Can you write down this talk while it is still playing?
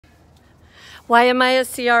Why am I a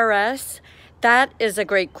CRS? That is a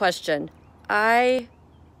great question. I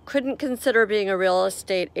couldn't consider being a real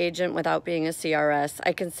estate agent without being a CRS.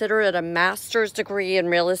 I consider it a master's degree in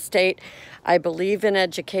real estate. I believe in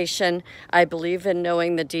education. I believe in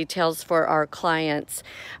knowing the details for our clients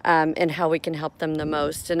and how we can help them the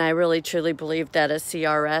most. And I really truly believe that a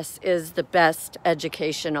CRS is the best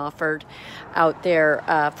education offered out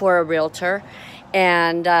there for a realtor.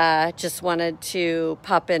 And just wanted to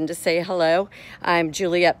pop in to say hello. I'm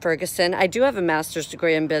Juliette Ferguson. I do have a master's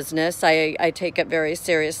degree in business. I take it very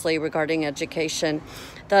seriously regarding education.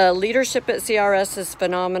 The leadership at CRS is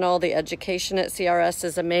phenomenal. The education at CRS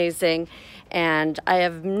is amazing. And I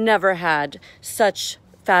have never had such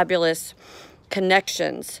fabulous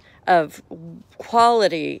connections of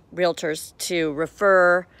quality realtors to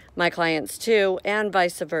refer my clients to, and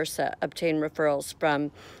vice versa, obtain referrals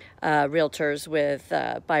from realtors with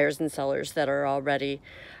buyers and sellers that are already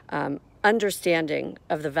understanding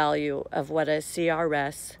of the value of what a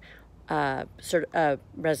CRS,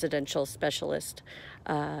 residential specialist,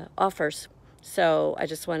 offers. So I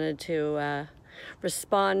just wanted to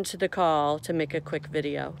respond to the call to make a quick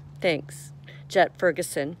video. Thanks. Jette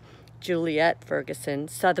Ferguson, Juliette Ferguson,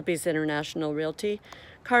 Sotheby's International Realty,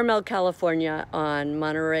 Carmel, California, on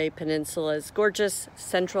Monterey Peninsula's gorgeous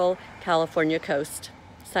Central California coast.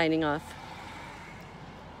 Signing off.